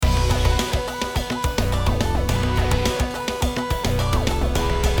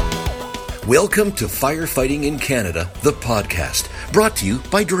Welcome to Firefighting in Canada, the podcast, brought to you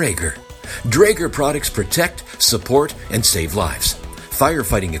by Draeger. Draeger products protect, support, and save lives.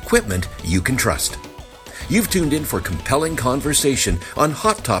 Firefighting equipment you can trust. You've tuned in for compelling conversation on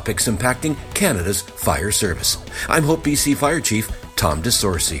hot topics impacting Canada's fire service. I'm Hope BC Fire Chief Tom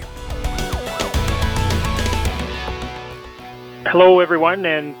DeSorcy. Hello, everyone,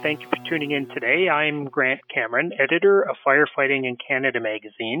 and thank you for tuning in today. I'm Grant Cameron, editor of Firefighting in Canada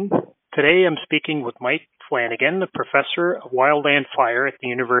magazine. Today, I'm speaking with Mike Flannigan, the professor of Wildland Fire at the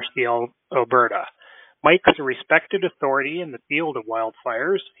University of Alberta. Mike is a respected authority in the field of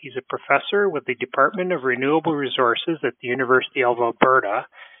wildfires. He's a professor with the Department of Renewable Resources at the University of Alberta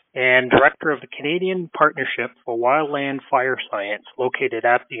and director of the Canadian Partnership for Wildland Fire Science, located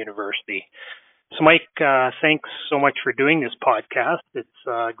at the university. So, Mike, thanks so much for doing this podcast.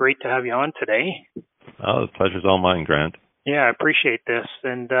 It's great to have you on today. Oh, the pleasure's all mine, Grant. Yeah, I appreciate this.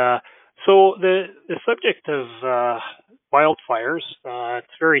 And so the subject of wildfires, it's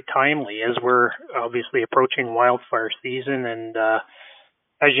very timely as we're obviously approaching wildfire season. And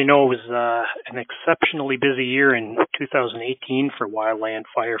as you know, it was an exceptionally busy year in 2018 for wildland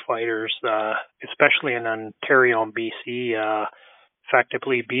firefighters, especially in Ontario and BC. In fact, I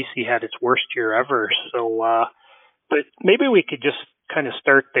believe BC had its worst year ever. So, but maybe we could just kind of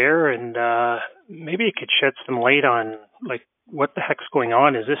start there, and maybe you could shed some light on like what the heck's going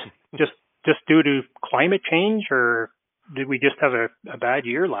on. Is this just due to climate change, or did we just have a bad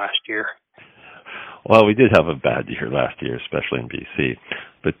year last year? Well, we did have a bad year last year, especially in BC,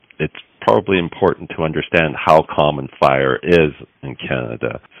 but it's probably important to understand how common fire is in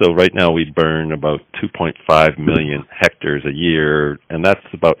Canada. So right now we burn about 2.5 million hectares a year, and that's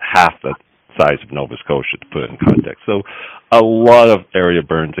about half the size of Nova Scotia, to put it in context. So a lot of area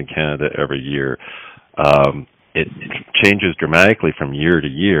burns in Canada every year. It changes dramatically from year to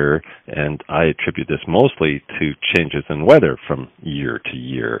year, and I attribute this mostly to changes in weather from year to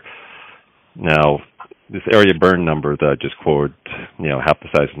year. Now, this area burn number that I just quoted, half the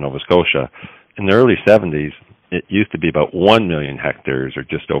size of Nova Scotia, in the early 70s, it used to be about 1 million hectares or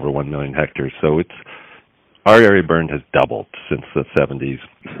just over 1 million hectares. So our area burn has doubled since the 70s.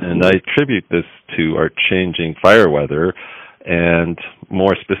 And I attribute this to our changing fire weather and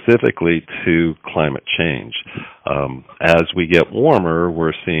more specifically to climate change. As we get warmer,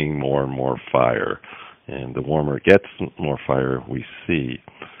 we're seeing more and more fire. And the warmer it gets, the more fire we see.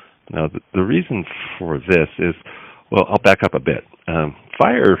 Now, the reason for this is, well, I'll back up a bit.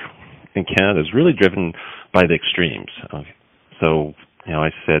 Fire in Canada is really driven by the extremes. So, I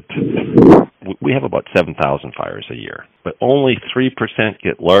said we have about 7,000 fires a year, but only 3%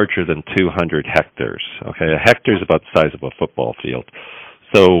 get larger than 200 hectares. Okay, a hectare is about the size of a football field.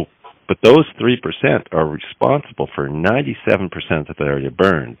 So, but those 3% are responsible for 97% of the area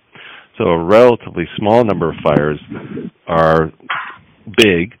burned. So a relatively small number of fires are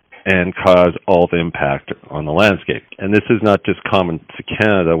big and cause all the impact on the landscape. And this is not just common to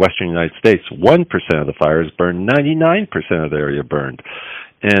Canada, Western United States. 1% of the fires burn, 99% of the area burned.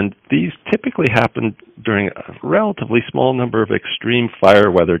 And these typically happen during a relatively small number of extreme fire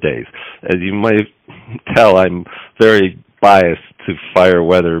weather days. As you might tell, I'm very biased to fire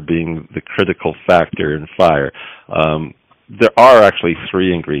weather being the critical factor in fire. There are actually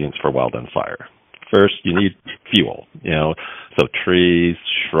 3 ingredients for wildland fire. First, you need fuel, so trees,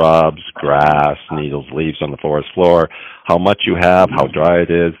 shrubs, grass, needles, leaves on the forest floor, how much you have, how dry it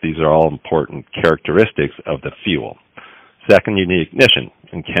is, these are all important characteristics of the fuel. Second, you need ignition.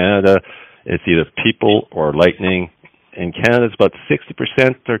 In Canada, it's either people or lightning. In Canada, it's about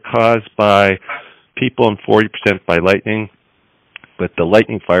 60% are caused by people and 40% by lightning. But the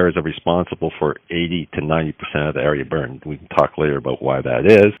lightning fires are responsible for 80 to 90% of the area burned. We can talk later about why that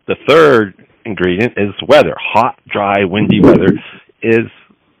is. The third ingredient is weather. Hot, dry, windy weather is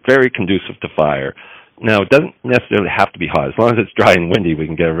very conducive to fire. Now, it doesn't necessarily have to be hot. As long as it's dry and windy, we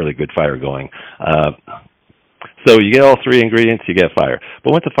can get a really good fire going. So you get all 3 ingredients, you get fire.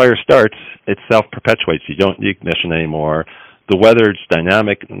 But once the fire starts, it self-perpetuates. You don't need ignition anymore. The weather is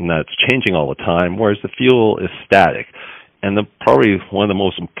dynamic, and that's changing all the time, whereas the fuel is static. And probably one of the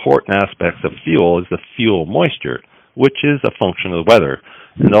most important aspects of fuel is the fuel moisture, which is a function of the weather.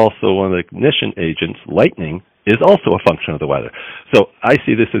 And also one of the ignition agents, lightning, is also a function of the weather. So I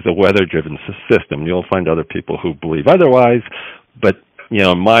see this as a weather-driven system. You'll find other people who believe otherwise, but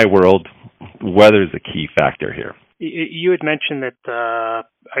in my world, weather is a key factor here. You had mentioned that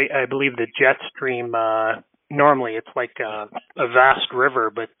I believe the jet stream, normally it's like a vast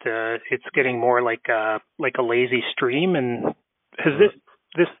river, but it's getting more like a lazy stream. And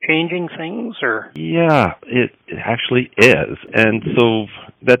this changing things, or? Yeah, it actually is. And so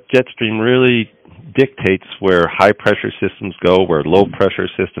that jet stream really dictates where high-pressure systems go, where low-pressure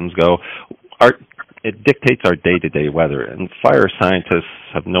systems go. It dictates our day-to-day weather. And fire scientists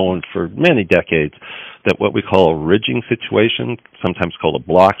have known for many decades that what we call a ridging situation, sometimes called a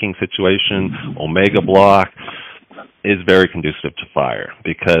blocking situation, omega block, is very conducive to fire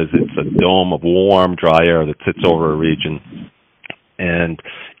because it's a dome of warm, dry air that sits over a region, and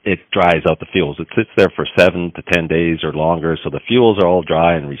it dries out the fuels. It sits there for 7 to 10 days or longer, so the fuels are all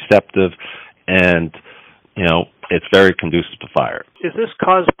dry and receptive, and it's very conducive to fire. Is this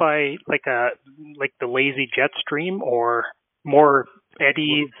caused by like the lazy jet stream, or more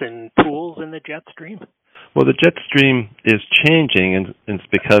eddies and pools in the jet stream? Well, the jet stream is changing and it's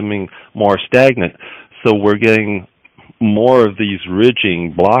becoming more stagnant, so we're getting more of these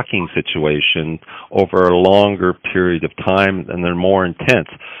ridging, blocking situations over a longer period of time, and they're more intense.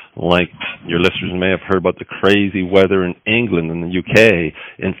 Like your listeners may have heard about the crazy weather in England and the UK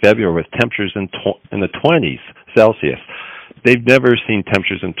in February with temperatures in the 20s Celsius. They've never seen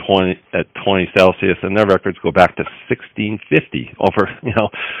temperatures at 20 Celsius, and their records go back to 1650, over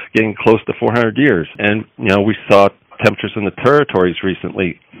getting close to 400 years. And we saw temperatures in the territories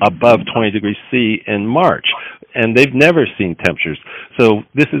recently above 20 degrees C in March, and they've never seen temperatures. So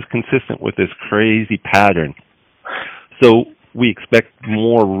this is consistent with this crazy pattern. So we expect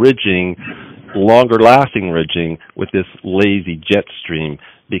more ridging, longer lasting ridging with this lazy jet stream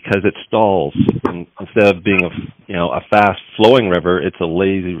because it stalls. And instead of being a fast flowing river, it's a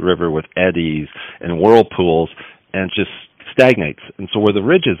lazy river with eddies and whirlpools and just stagnates. And so where the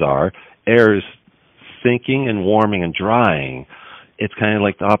ridges are, air is sinking and warming and drying. It's kind of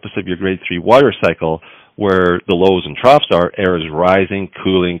like the opposite of your grade 3 water cycle, where the lows and troughs are. Air is rising,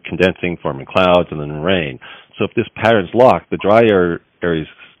 cooling, condensing, forming clouds, and then rain. So if this pattern's locked, the dry areas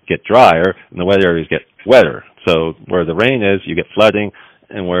get drier and the wet areas get wetter. So where the rain is, you get flooding,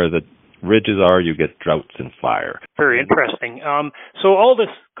 and where the ridges are, you get droughts and fire. Very interesting. So all this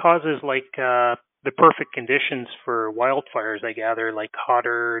causes the perfect conditions for wildfires, I gather, like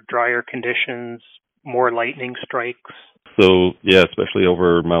hotter, drier conditions, more lightning strikes. So, yeah, especially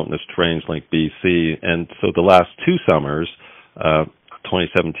over mountainous terrains like BC. And so the last two summers,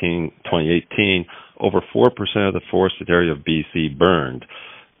 2017, 2018, over 4% of the forested area of BC burned.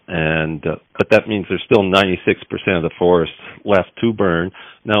 And but that means there's still 96% of the forest left to burn.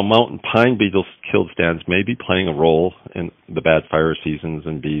 Now, mountain pine beetle killed stands may be playing a role in the bad fire seasons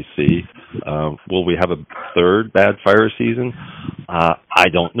in BC. Will we have a third bad fire season? I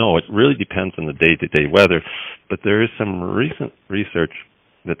don't know. It really depends on the day-to-day weather. But there is some recent research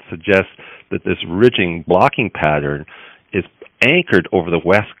that suggests that this ridging blocking pattern is anchored over the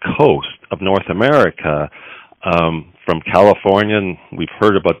west coast of North America, from California, and we've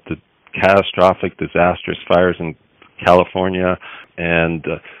heard about the catastrophic, disastrous fires in California and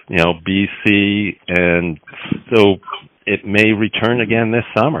BC, and so it may return again this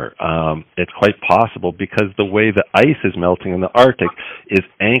summer. It's quite possible because the way the ice is melting in the Arctic is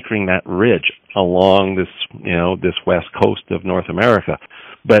anchoring that ridge along this west coast of North America.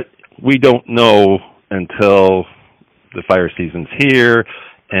 But we don't know until the fire season's here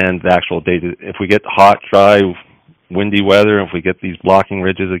and the actual data. If we get hot, dry, windy weather, if we get these blocking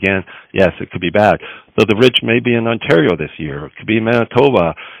ridges again, yes, it could be bad. So the ridge may be in Ontario this year. It could be in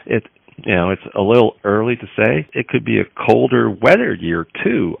Manitoba. It's a little early to say. It could be a colder, wetter year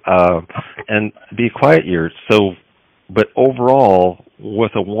too, and be a quiet year. So, but overall,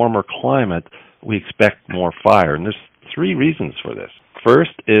 with a warmer climate, we expect more fire. And there's three reasons for this.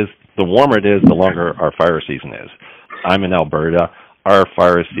 First is the warmer it is, the longer our fire season is. I'm in Alberta. Our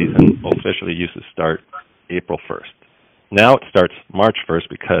fire season officially used to start April 1st. Now it starts March 1st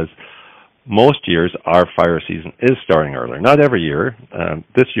because most years our fire season is starting earlier. Not every year.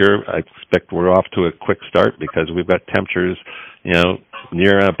 This year I expect we're off to a quick start because we've got temperatures,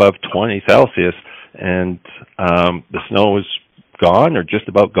 near and above 20 Celsius, and the snow is gone or just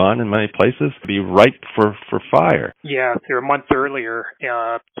about gone in many places. Be ripe for fire. Yeah, they're a month earlier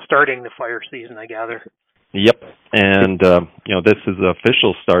starting the fire season, I gather. Yep, and this is the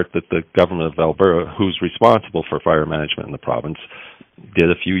official start that the government of Alberta, who's responsible for fire management in the province,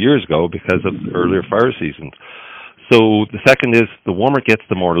 did a few years ago because of earlier fire seasons. So the second is the warmer it gets,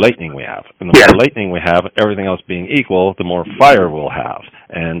 the more lightning we have, and the more lightning we have, everything else being equal, the more fire we'll have.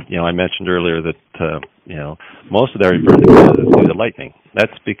 And I mentioned earlier that most of the area burns is due to lightning.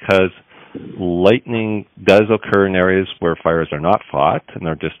 That's because lightning does occur in areas where fires are not fought and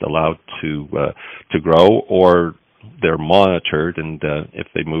they're just allowed to grow, or they're monitored, and if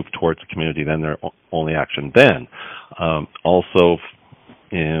they move towards the community, then they're only action then. Also,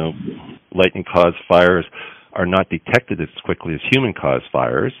 lightning-caused fires are not detected as quickly as human-caused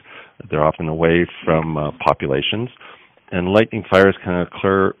fires. They're often away from populations, and lightning fires can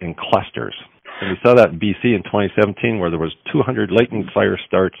occur in clusters. And we saw that in BC in 2017, where there was 200 lightning fire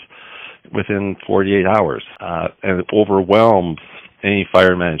starts within 48 hours, and it overwhelmed any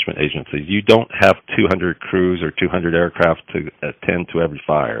fire management agency. You don't have 200 crews or 200 aircraft to attend to every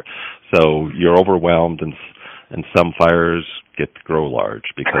fire, so you're overwhelmed, and some fires get to grow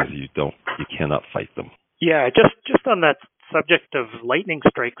large because you cannot fight them. Yeah, just on that subject of lightning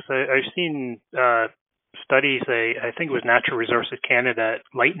strikes, I've seen studies. I think it was Natural Resources Canada.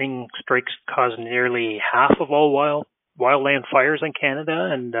 Lightning strikes cause nearly half of all wildland fires in Canada,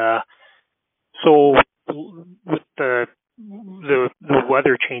 and so with the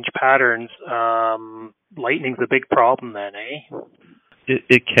weather change patterns, lightning's a big problem then, eh?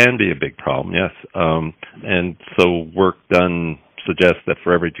 It can be a big problem, yes. And so work done suggests that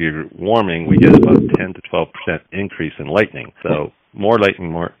for every degree warming, we get about 10 to 12% increase in lightning. So more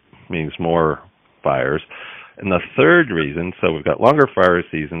lightning means more fires. And the third reason, so we've got longer fire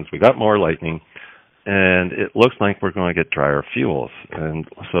seasons, we got more lightning, and it looks like we're going to get drier fuels. And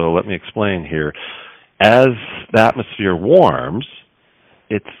so let me explain here. As the atmosphere warms,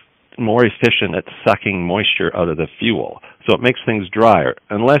 it's more efficient at sucking moisture out of the fuel. So it makes things drier,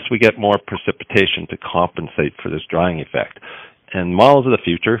 unless we get more precipitation to compensate for this drying effect. And models of the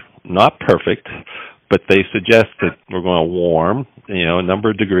future, not perfect, but they suggest that we're going to warm, a number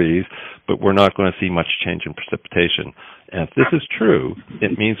of degrees, but we're not going to see much change in precipitation. And if this is true,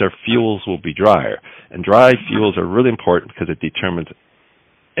 it means our fuels will be drier. And dry fuels are really important because it determines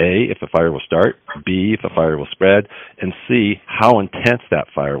A, if a fire will start, B, if a fire will spread, and C, how intense that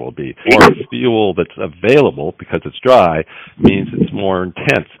fire will be. Or fuel that's available because it's dry means it's more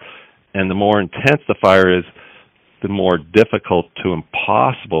intense. And the more intense the fire is, the more difficult to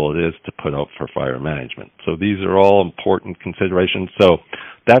impossible it is to put out for fire management. So these are all important considerations. So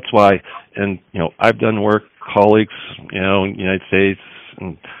that's why, and I've done work, colleagues, in the United States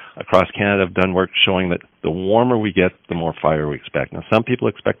and across Canada have done work showing that the warmer we get, the more fire we expect. Now, some people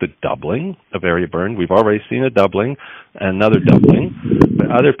expect a doubling of area burned. We've already seen a doubling, another doubling,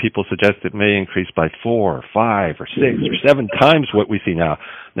 but other people suggest it may increase by 4 or 5 or 6 or 7 times what we see now.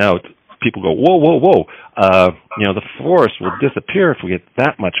 Now, people go, whoa. The forest will disappear if we get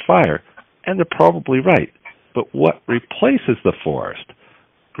that much fire. And they're probably right. But what replaces the forest?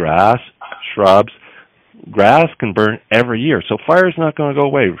 Grass, shrubs. Grass can burn every year. So fire is not going to go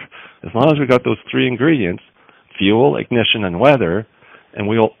away. As long as we got those 3 ingredients, fuel, ignition, and weather, and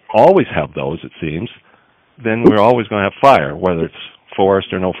we'll always have those, it seems, then we're always going to have fire, whether it's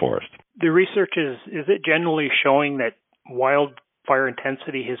forest or no forest. The research is it generally showing that wildfire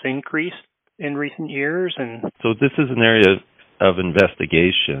intensity has increased in recent years? And so this is an area of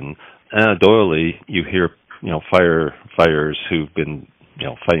investigation. Anecdotally, you hear, firefighters who've been,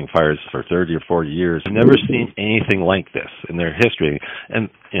 fighting fires for 30 or 40 years. I've never seen anything like this in their history. And,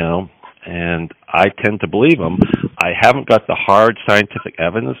 and I tend to believe them. I haven't got the hard scientific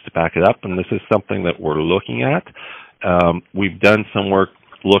evidence to back it up, and this is something that we're looking at. We've done some work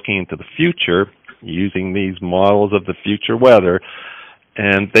looking into the future using these models of the future weather,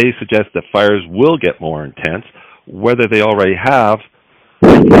 and they suggest that fires will get more intense. Whether they already have,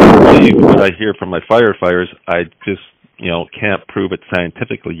 what I hear from my firefighters, I just can't prove it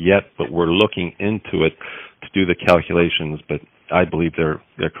scientifically yet, but we're looking into it to do the calculations. But I believe they're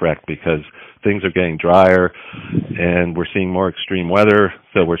correct because things are getting drier, and we're seeing more extreme weather,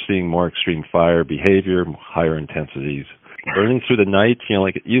 so we're seeing more extreme fire behavior, higher intensities. Burning through the night,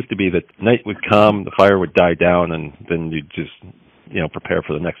 like it used to be that night would come, the fire would die down, and then you'd just, prepare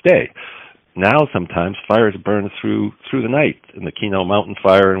for the next day. Now sometimes fires burn through the night. And the Keno Mountain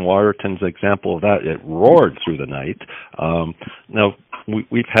Fire in Waterton's an example of that. It roared through the night. Now,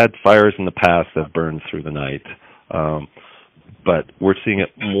 we've had fires in the past that burned through the night, but we're seeing it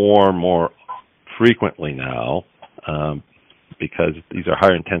more and more frequently now because these are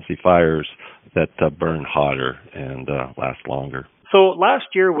higher intensity fires that burn hotter and last longer. So last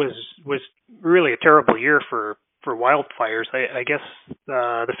year was really a terrible year for wildfires. I guess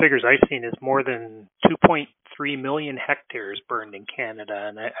the figures I've seen is more than 2.3 million hectares burned in Canada,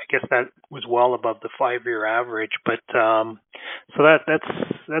 and I guess that was well above the 5-year average. But so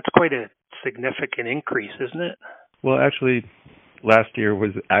that's quite a significant increase, isn't it? Well, actually, last year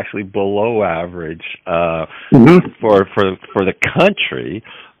was actually below average for the country,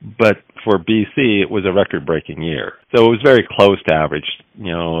 but for BC it was a record-breaking year. So it was very close to average,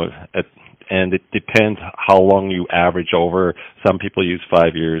 and it depends how long you average over. Some people use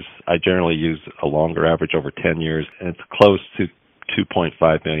 5 years. I generally use a longer average over 10 years, and it's close to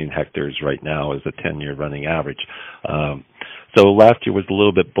 2.5 million hectares right now as a 10-year running average. So last year was a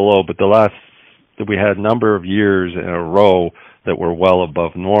little bit below, but we had a number of years in a row that were well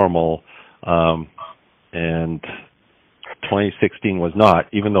above normal, and 2016 was not,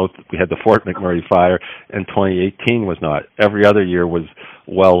 even though we had the Fort McMurray fire, and 2018 was not. Every other year was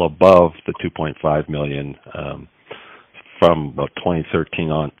well above the 2.5 million from about 2013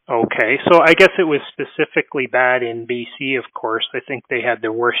 on. Okay, so I guess it was specifically bad in BC, of course. I think they had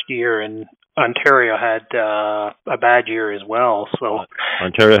their worst year, and Ontario had a bad year as well. So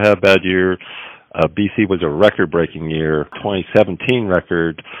Ontario had a bad year. BC was a record-breaking year, 2017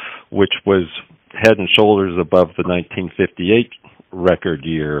 record, which was head and shoulders above the 1958 record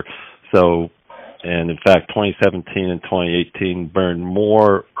year. So, and in fact, 2017 and 2018 burned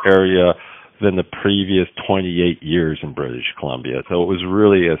more area than the previous 28 years in British Columbia. So it was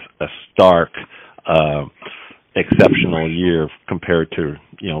really a stark, exceptional year compared to,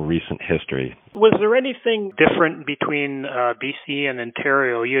 recent history. Was there anything different between BC and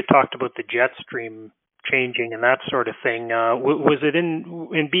Ontario? You had talked about the jet stream changing and that sort of thing. Was it in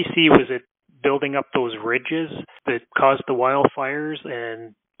BC, was it building up those ridges that caused the wildfires,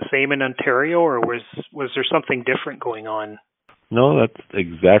 and same in Ontario, or was there something different going on? No, that's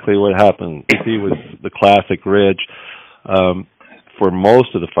exactly what happened. BC was the classic ridge for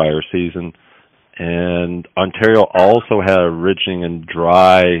most of the fire season, and Ontario also had a ridging and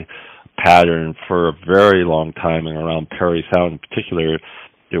dry pattern for a very long time, and around Parry Sound in particular,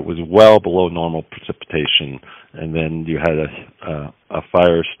 it was well below normal precipitation, and then you had a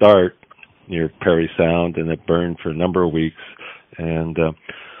fire start near Parry Sound, and it burned for a number of weeks. And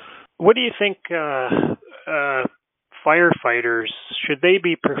what do you think firefighters, should they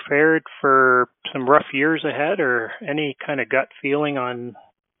be prepared for some rough years ahead, or any kind of gut feeling on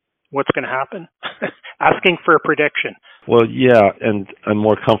what's going to happen? Asking for a prediction. Well, yeah, and I'm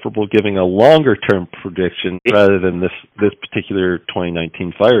more comfortable giving a longer-term prediction rather than this particular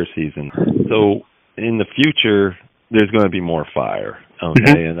 2019 fire season. So in the future, there's going to be more fire,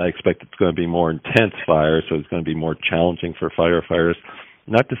 okay? And I expect it's going to be more intense fire, so it's going to be more challenging for firefighters.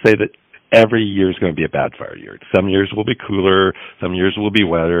 Not to say that every year is going to be a bad fire year. Some years will be cooler, some years will be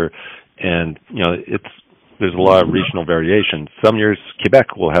wetter, and there's a lot of regional variation. Some years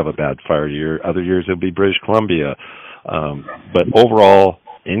Quebec will have a bad fire year, other years it'll be British Columbia. But overall,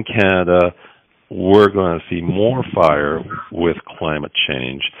 in Canada, we're going to see more fire with climate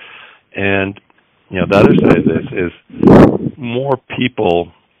change. And the other side of this is more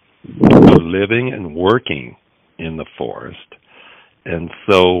people are living and working in the forest. And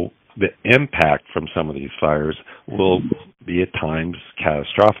so the impact from some of these fires will be at times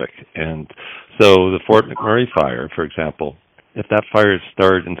catastrophic. And so the Fort McMurray fire, for example, if that fire had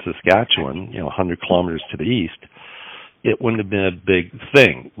started in Saskatchewan, 100 kilometers to the east, it wouldn't have been a big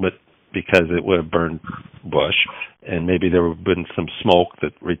thing, but because it would have burned bush, and maybe there would have been some smoke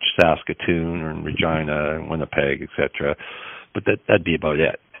that reached Saskatoon or Regina and Winnipeg, etc. But that'd be about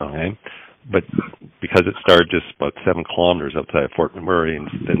it, okay? But because it started just about 7 kilometers outside of Fort McMurray and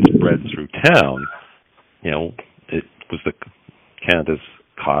then spread through town, it was Canada's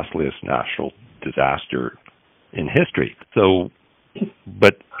costliest natural disaster in history. So,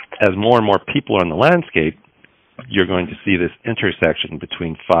 but as more and more people are on the landscape, you're going to see this intersection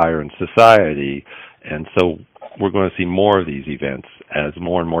between fire and society, and so we're going to see more of these events as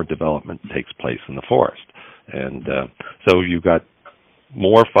more and more development takes place in the forest. And so you've got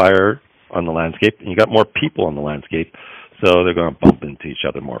more fire on the landscape, and you got more people on the landscape, so they're going to bump into each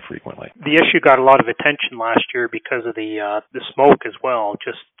other more frequently. The issue got a lot of attention last year because of the smoke as well,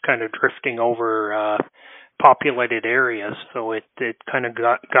 just kind of drifting over populated areas, so it kind of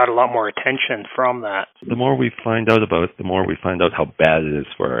got a lot more attention from that. The more we find out about it, the more we find out how bad it is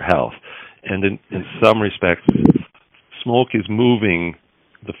for our health. And in some respects, smoke is moving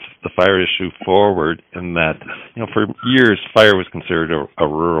the fire issue forward in that, for years, fire was considered a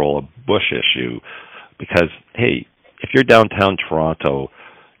rural, a bush issue because, hey, if you're downtown Toronto,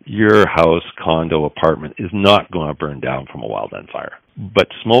 your house, condo, apartment is not going to burn down from a wildland fire. But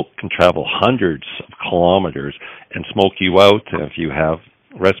smoke can travel hundreds of kilometers and smoke you out. And if you have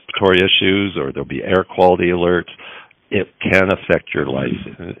respiratory issues or there'll be air quality alerts, it can affect your life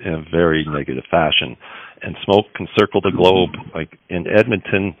in a very negative fashion. And smoke can circle the globe. Like in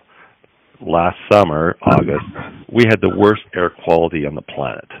Edmonton last summer, August, we had the worst air quality on the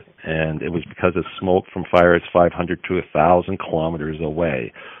planet. And it was because of smoke from fires 500 to 1,000 kilometers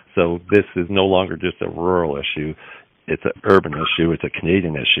away. So this is no longer just a rural issue. It's an urban issue. It's a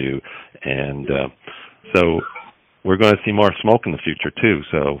Canadian issue. And so we're going to see more smoke in the future, too.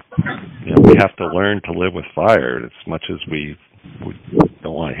 So we have to learn to live with fire as much as we we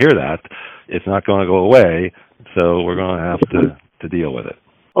don't want to hear that. It's not going to go away, so we're going to have to deal with it.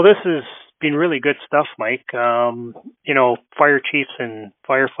 Well, this has been really good stuff, Mike. Fire chiefs and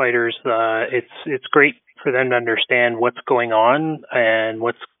firefighters, it's great for them to understand what's going on and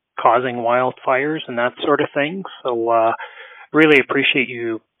what's causing wildfires and that sort of thing. So really appreciate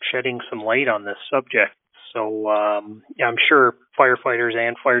you shedding some light on this subject. So I'm sure firefighters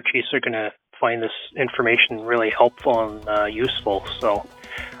and fire chiefs are going to find this information really helpful and useful. So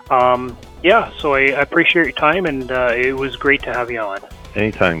so I appreciate your time, and it was great to have you on.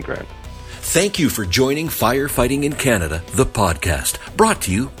 Anytime, Grant. Thank you for joining Firefighting in Canada, the podcast, brought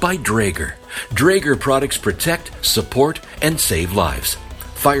to you by Draeger. Draeger products protect, support, and save lives.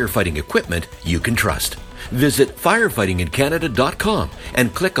 Firefighting equipment you can trust. Visit firefightingincanada.com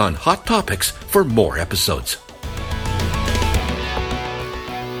and click on Hot Topics for more episodes.